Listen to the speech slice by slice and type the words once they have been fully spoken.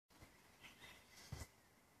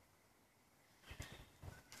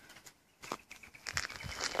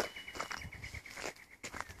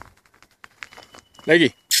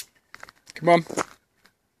Leggy, come on.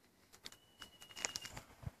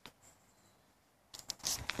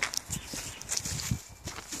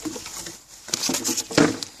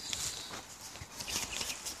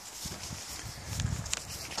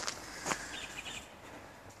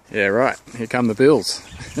 Yeah, right, here come the bills.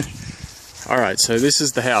 Alright, so this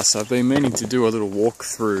is the house. I've been meaning to do a little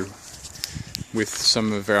walkthrough with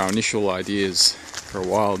some of our initial ideas for a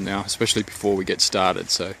while now, especially before we get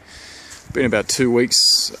started. So, been about 2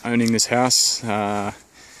 weeks owning this house, and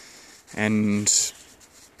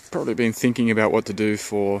probably been thinking about what to do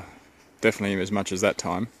for definitely as much as that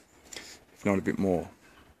time, if not a bit more.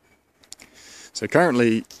 So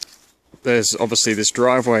currently, there's obviously this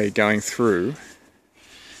driveway going through,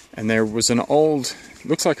 and there was an old,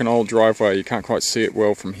 looks like an old driveway. You can't quite see it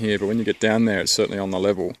well from here, but when you get down there, it's certainly on the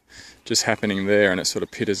level, just happening there, and it sort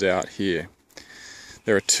of pitters out here.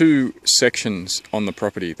 There are two sections on the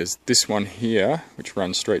property. There's this one here, which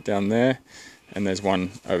runs straight down there, and there's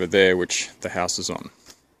one over there, which the house is on.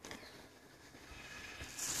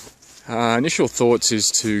 Initial thoughts is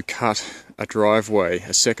to cut a driveway,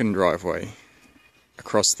 a second driveway,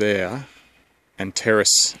 across there, and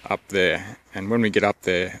terrace up there. And when we get up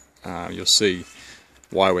there, you'll see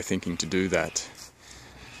why we're thinking to do that.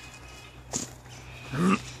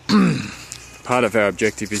 Part of our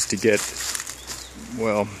objective is to get,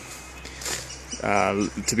 well,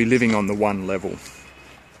 to be living on the one level.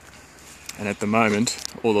 And at the moment,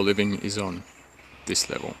 all the living is on this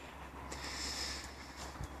level.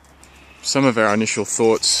 Some of our initial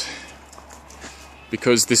thoughts,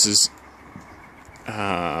 because this is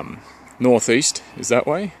northeast is that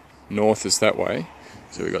way, north is that way,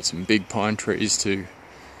 so we've got some big pine trees to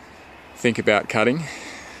think about cutting,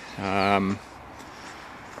 and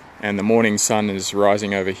the morning sun is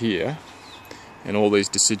rising over here, and all these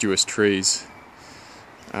deciduous trees,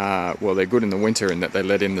 well, they're good in the winter in that they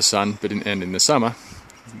let in the sun, but in the summer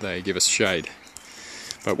they give us shade.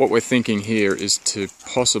 But what we're thinking here is to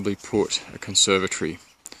possibly put a conservatory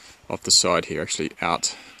off the side here, actually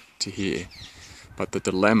out to here. But the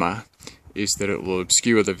dilemma is that it will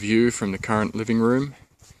obscure the view from the current living room,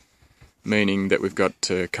 meaning that we've got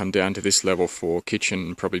to come down to this level for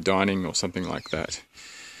kitchen, probably dining or something like that.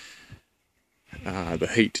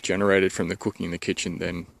 The heat generated from the cooking in the kitchen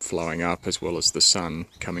then flowing up, as well as the sun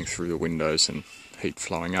coming through the windows and heat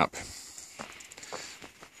flowing up.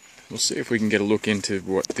 We'll see if we can get a look into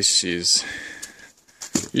what this is.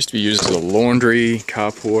 It used to be used as a laundry,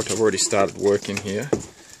 carport. I've already started work in here.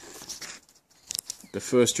 The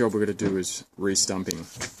first job we're going to do is restumping.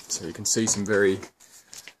 So you can see some very,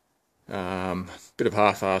 bit of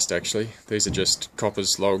half-assed actually. These are just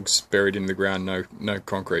coppers, logs buried in the ground, no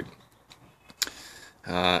concrete.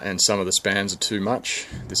 And some of the spans are too much.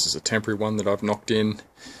 This is a temporary one that I've knocked in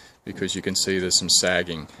because you can see there's some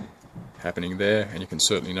sagging happening there, and you can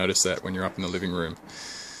certainly notice that when you're up in the living room.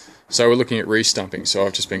 So we're looking at restumping. So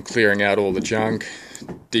I've just been clearing out all the junk,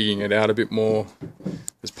 digging it out a bit more.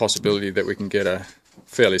 There's possibility that we can get a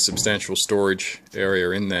fairly substantial storage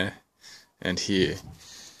area in there and here,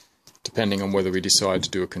 depending on whether we decide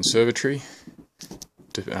to do a conservatory.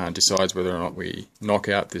 Decides whether or not we knock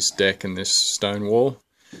out this deck and this stone wall,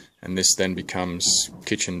 and this then becomes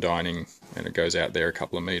kitchen dining, and it goes out there a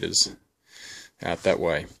couple of meters out that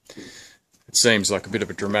way. It seems like a bit of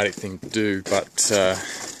a dramatic thing to do, but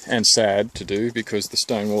and sad to do, because the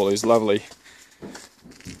stone wall is lovely,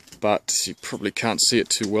 but you probably can't see it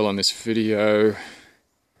too well on this video.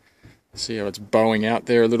 See how it's bowing out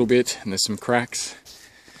there a little bit, and there's some cracks.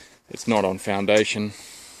 It's not on foundation.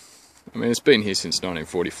 I mean, it's been here since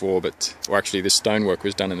 1944, but, well, actually this stonework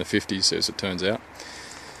was done in the 50s, as it turns out.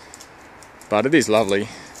 But it is lovely,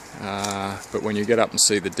 but when you get up and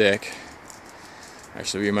see the deck,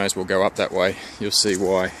 actually we may as well go up that way. You'll see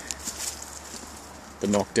why the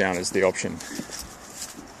knockdown is the option.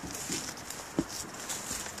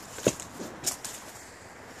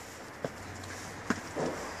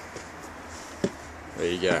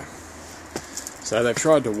 There you go. So they've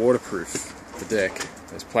tried to waterproof the deck.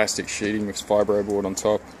 There's plastic sheeting with fibroboard on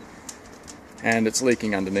top, and it's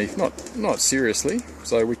leaking underneath. Not seriously,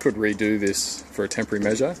 so we could redo this for a temporary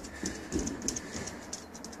measure.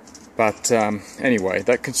 But anyway,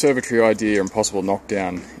 that conservatory idea and possible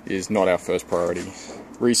knockdown is not our first priority.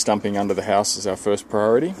 Restumping under the house is our first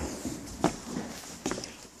priority.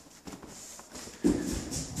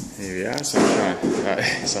 Here we are,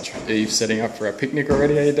 sunshine. Eve setting up for our picnic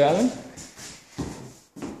already, are you, darling?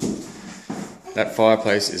 That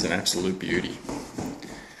fireplace is an absolute beauty.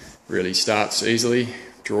 Really starts easily,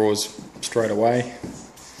 draws straight away.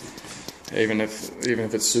 Even if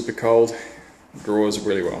it's super cold, draws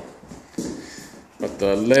really well.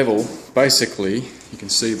 the level, basically, you can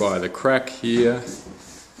see by the crack here,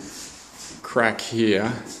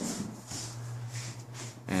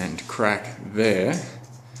 and crack there,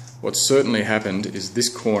 what's certainly happened is this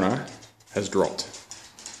corner has dropped.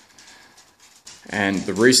 And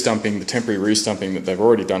the restumping, the temporary restumping that they've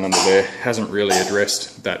already done under there hasn't really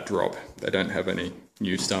addressed that drop. They don't have any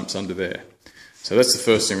new stumps under there. So that's the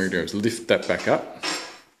first thing we're going to do, is lift that back up.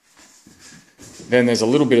 Then there's a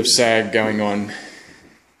little bit of sag going on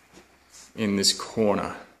in this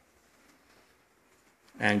corner.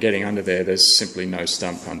 And getting under there, there's simply no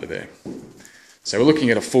stump under there. So we're looking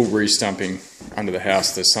at a full restumping under the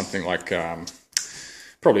house. There's something like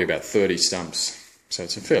probably about 30 stumps. So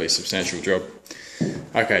it's a fairly substantial job.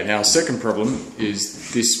 Okay, now second problem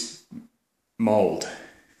is this mould.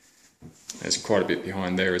 There's quite a bit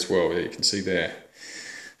behind there as well, you can see there.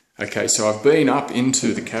 Okay, so I've been up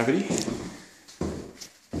into the cavity.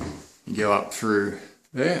 You go up through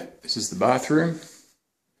there. This is the bathroom.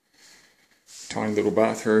 Tiny little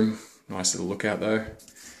bathroom. Nice little lookout though.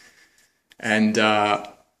 And I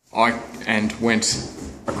went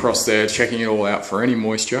across there checking it all out for any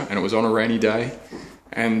moisture, and it was on a rainy day.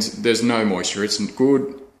 And there's no moisture. It's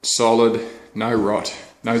good, solid, no rot,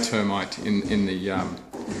 no termite in the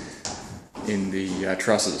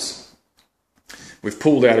trusses. We've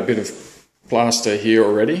pulled out a bit of plaster here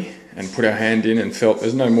already and put our hand in and felt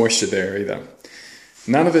there's no moisture there either.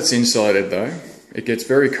 None of it's insulated though. It gets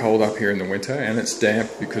very cold up here in the winter, and it's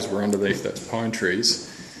damp because we're underneath those pine trees.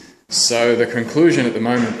 So the conclusion at the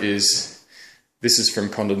moment is this is from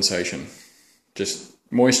condensation. Just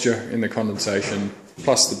moisture in the condensation,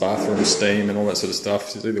 plus the bathroom steam and all that sort of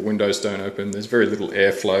stuff. You see the windows don't open, there's very little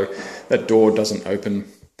airflow. That door doesn't open.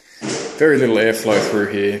 Very little airflow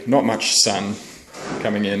through here, not much sun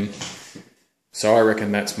coming in. So I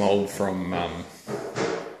reckon that's mould from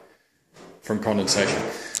condensation.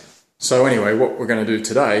 So anyway, what we're going to do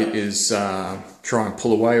today is try and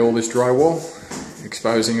pull away all this drywall,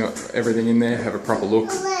 exposing everything in there, have a proper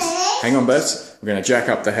look. Hang on, Bess. We're going to jack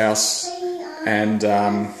up the house, and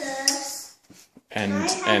then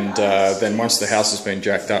once the house has been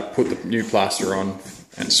jacked up, put the new plaster on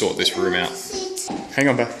and sort this room out. Hang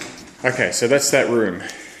on, Beth. Okay, so that's that room.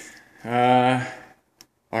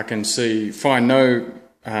 I can find no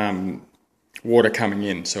water coming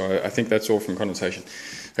in, so I think that's all from condensation.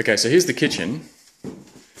 Okay, so here's the kitchen.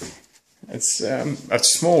 It's a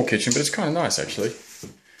small kitchen, but it's kind of nice actually.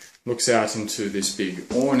 Looks out into this big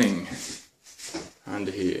awning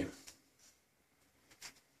under here.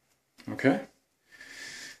 Okay.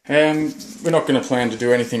 We're not going to plan to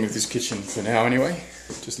do anything with this kitchen for now anyway.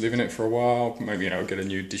 Just live in it for a while. Maybe, get a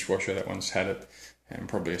new dishwasher, that one's had it. And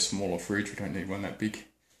probably a smaller fridge, we don't need one that big.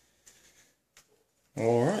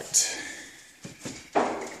 Alright.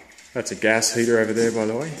 That's a gas heater over there, by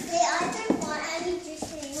the way.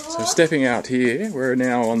 So stepping out here, we're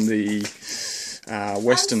now on the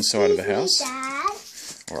western side of the house.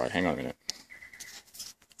 Alright, hang on a minute.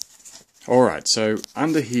 Alright, so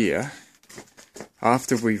under here,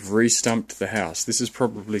 after we've restumped the house, this is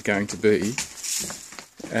probably going to be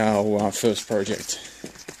our first project.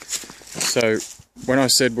 So when I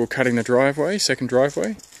said we're cutting the driveway, second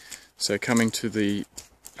driveway, so coming to the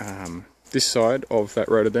this side of that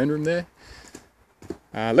rhododendron there,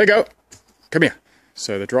 let go, come here.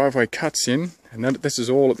 So the driveway cuts in, and this is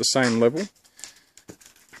all at the same level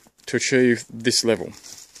to achieve this level.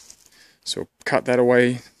 So we'll cut that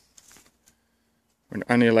away. We're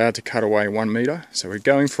only allowed to cut away 1 metre, so we're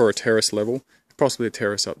going for a terrace level, possibly a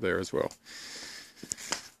terrace up there as well.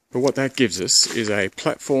 But what that gives us is a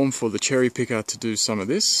platform for the cherry picker to do some of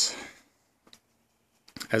this,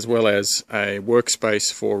 as well as a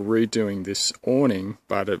workspace for redoing this awning,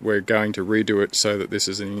 but we're going to redo it so that this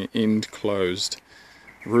is an enclosed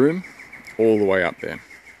room all the way up there.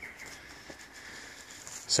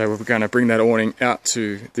 So we're going to bring that awning out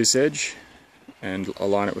to this edge and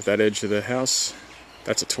align it with that edge of the house.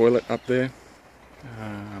 That's a toilet up there,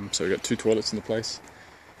 so we've got 2 toilets in the place,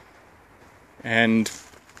 and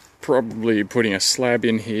probably putting a slab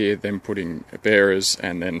in here, then putting bearers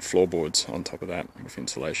and then floorboards on top of that with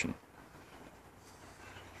insulation.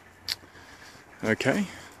 Okay,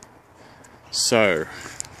 so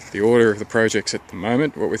the order of the projects at the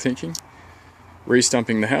moment, what we're thinking: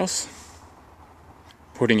 restumping the house,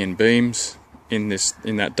 putting in beams in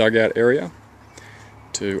that dugout area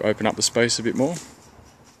to open up the space a bit more,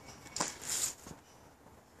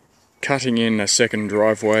 cutting in a second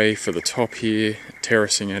driveway for the top here,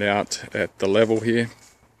 terracing it out at the level here,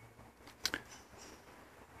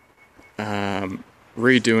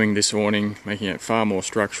 redoing this awning, making it far more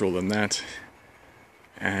structural than that,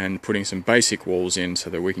 and putting some basic walls in so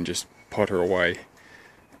that we can just potter away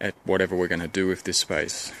at whatever we're going to do with this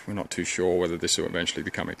space. We're not too sure whether this will eventually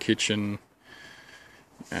become a kitchen,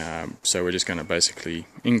 so we're just going to basically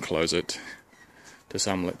enclose it to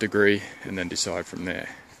some degree and then decide from there.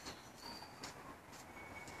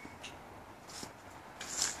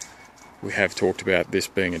 We have talked about this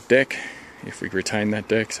being a deck, if we retain that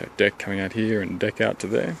deck, so deck coming out here and deck out to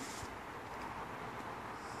there.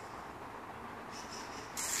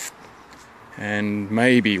 And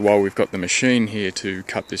maybe while we've got the machine here to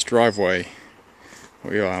cut this driveway,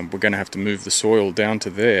 we're going to have to move the soil down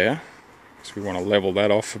to there, because we want to level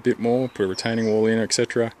that off a bit more, put a retaining wall in,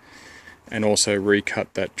 etc. And also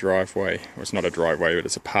recut that driveway, or it's not a driveway but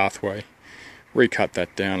it's a pathway, recut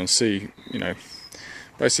that down and see, you know,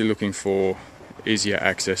 basically looking for easier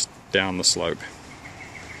access down the slope.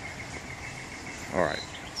 Alright.